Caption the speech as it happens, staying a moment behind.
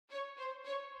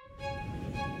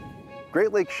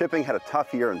Great Lakes shipping had a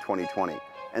tough year in 2020,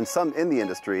 and some in the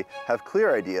industry have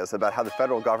clear ideas about how the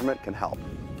federal government can help.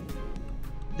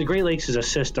 The Great Lakes is a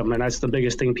system, and that's the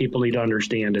biggest thing people need to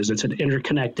understand is it's an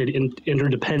interconnected,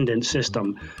 interdependent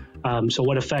system. So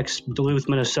what affects Duluth,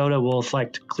 Minnesota will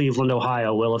affect Cleveland,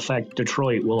 Ohio, will affect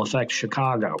Detroit, will affect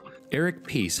Chicago. Eric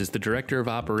Peace is the Director of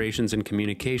Operations and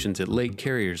Communications at Lake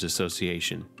Carriers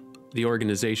Association. The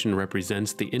organization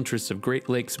represents the interests of Great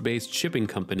Lakes-based shipping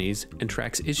companies and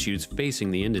tracks issues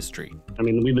facing the industry. I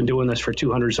mean, we've been doing this for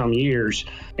 200-some years,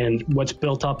 and what's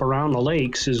built up around the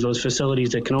lakes is those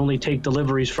facilities that can only take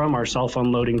deliveries from our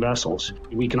self-unloading vessels.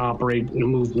 We can operate and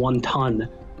move 1 ton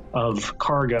of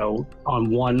cargo on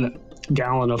 1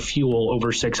 gallon of fuel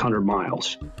over 600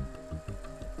 miles.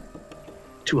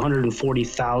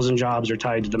 240,000 jobs are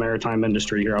tied to the maritime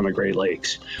industry here on the Great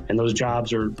Lakes. And those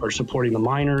jobs are supporting the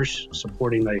miners,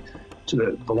 supporting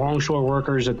the longshore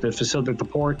workers at the facility, at the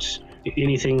ports,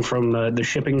 anything from the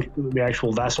shipping, the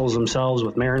actual vessels themselves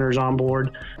with mariners on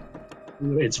board.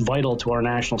 It's vital to our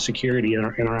national security and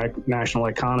our national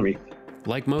economy.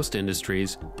 Like most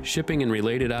industries, shipping and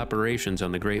related operations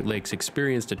on the Great Lakes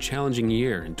experienced a challenging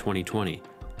year in 2020.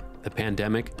 The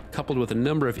pandemic, coupled with a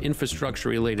number of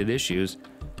infrastructure-related issues,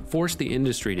 forced the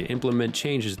industry to implement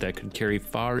changes that could carry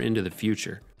far into the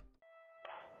future.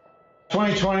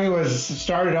 2020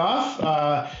 started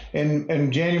off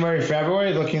in January,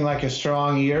 February, looking like a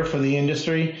strong year for the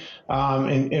industry,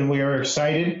 and we are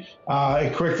excited.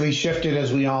 It quickly shifted,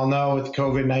 as we all know, with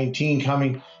COVID-19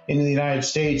 coming into the United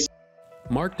States.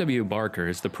 Mark W. Barker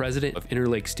is the president of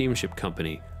Interlake Steamship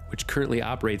Company, which currently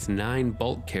operates 9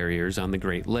 bulk carriers on the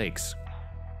Great Lakes.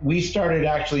 We started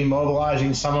actually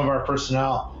mobilizing some of our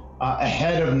personnel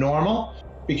ahead of normal,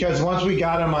 because once we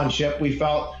got them on ship, we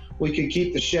felt we could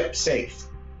keep the ship safe.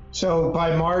 So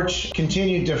by March,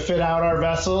 continued to fit out our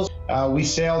vessels. We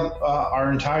sailed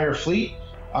our entire fleet,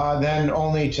 then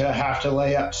only to have to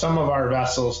lay up some of our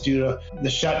vessels due to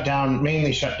the shutdown,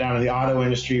 mainly shutdown of the auto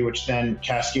industry, which then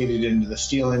cascaded into the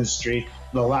steel industry.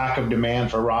 The lack of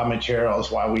demand for raw materials,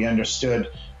 while we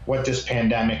understood what this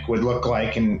pandemic would look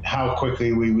like and how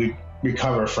quickly we would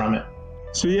recover from it.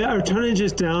 So yeah, our tonnage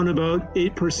is down about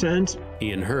 8%.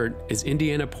 Ian Hurt is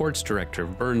Indiana Ports Director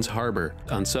of Burns Harbor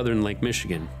on southern Lake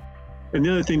Michigan. And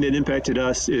the other thing that impacted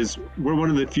us is we're one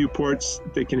of the few ports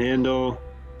that can handle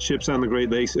ships on the Great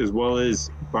Lakes as well as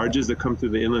barges that come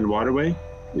through the inland waterway.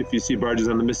 If you see barges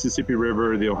on the Mississippi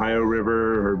River, the Ohio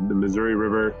River, or the Missouri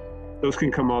River, those can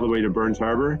come all the way to Burns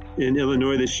Harbor. In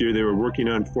Illinois this year, they were working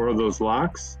on 4 of those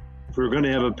locks. If we were going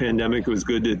to have a pandemic, it was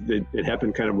good that it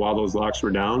happened kind of while those locks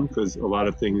were down, because a lot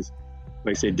of things,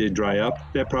 like I say, did dry up.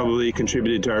 That probably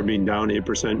contributed to our being down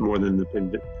 8% more than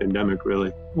the pandemic, really.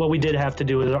 What we did have to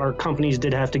do is our companies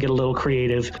did have to get a little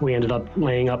creative. We ended up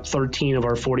laying up 13 of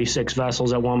our 46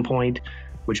 vessels at one point,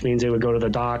 which means they would go to the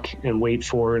dock and wait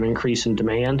for an increase in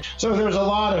demand. So there's a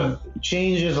lot of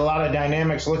changes, a lot of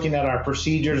dynamics, looking at our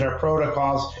procedures, our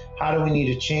protocols. How do we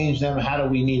need to change them? How do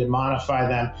we need to modify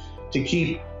them to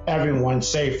keep everyone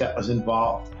safe that was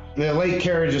involved? The Lake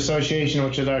Carriage Association,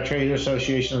 which is our trade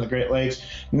association of the Great Lakes,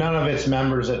 none of its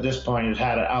members at this point has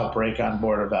had an outbreak on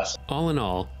board a vessel. All in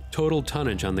all, total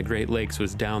tonnage on the Great Lakes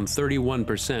was down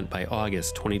 31% by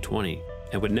August 2020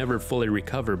 and would never fully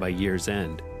recover by year's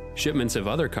end. Shipments of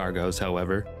other cargoes,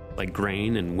 however, like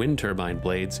grain and wind turbine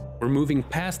blades, were moving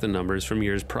past the numbers from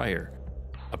years prior,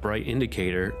 a bright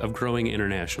indicator of growing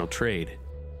international trade.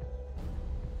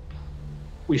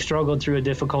 We struggled through a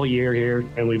difficult year here,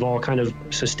 and we've all kind of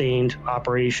sustained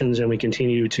operations, and we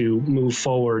continue to move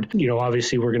forward. You know,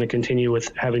 obviously we're going to continue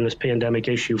with having this pandemic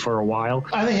issue for a while.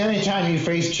 I think anytime you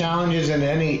face challenges in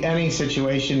any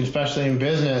situation, especially in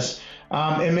business,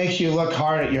 it makes you look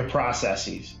hard at your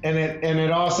processes, and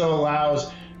it also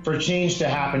allows for change to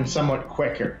happen somewhat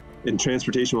quicker. And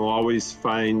transportation will always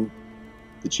find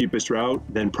the cheapest route,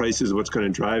 then price is what's going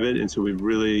to drive it, and so we've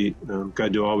really got to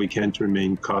do all we can to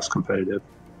remain cost competitive.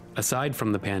 Aside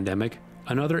from the pandemic,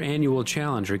 another annual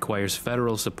challenge requires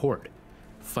federal support,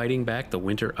 fighting back the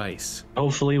winter ice.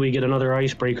 Hopefully we get another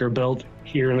icebreaker built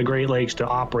here in the Great Lakes to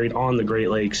operate on the Great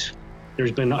Lakes.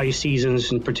 There's been ice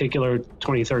seasons, in particular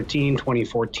 2013,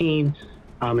 2014,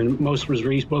 and most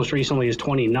recently is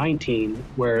 2019,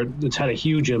 where it's had a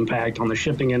huge impact on the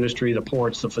shipping industry, the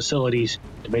ports, the facilities,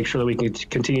 to make sure that we can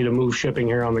continue to move shipping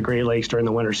here on the Great Lakes during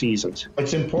the winter seasons.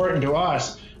 It's important to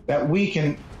us that we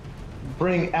can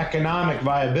bring economic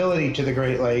viability to the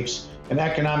Great Lakes and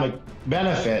economic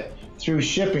benefit through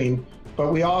shipping,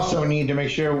 but we also need to make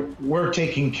sure we're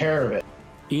taking care of it.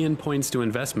 Ian points to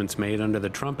investments made under the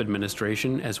Trump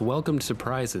administration as welcomed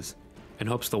surprises, and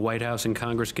hopes the White House and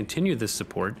Congress continue this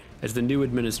support as the new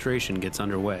administration gets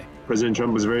underway. President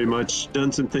Trump has very much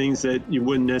done some things that you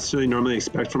wouldn't necessarily normally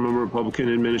expect from a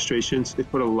Republican administration. They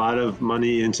put a lot of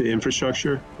money into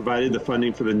infrastructure, provided the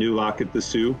funding for the new lock at the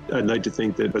Soo. I'd like to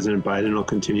think that President Biden will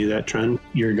continue that trend.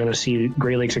 You're going to see the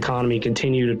Great Lakes economy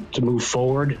continue to move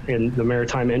forward, and the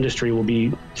maritime industry will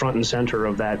be front and center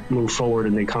of that move forward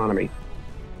in the economy.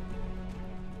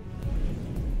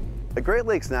 At Great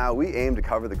Lakes Now, we aim to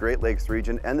cover the Great Lakes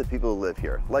region and the people who live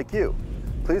here, like you.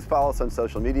 Please follow us on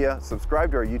social media,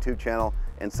 subscribe to our YouTube channel,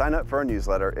 and sign up for our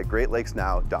newsletter at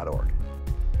greatlakesnow.org.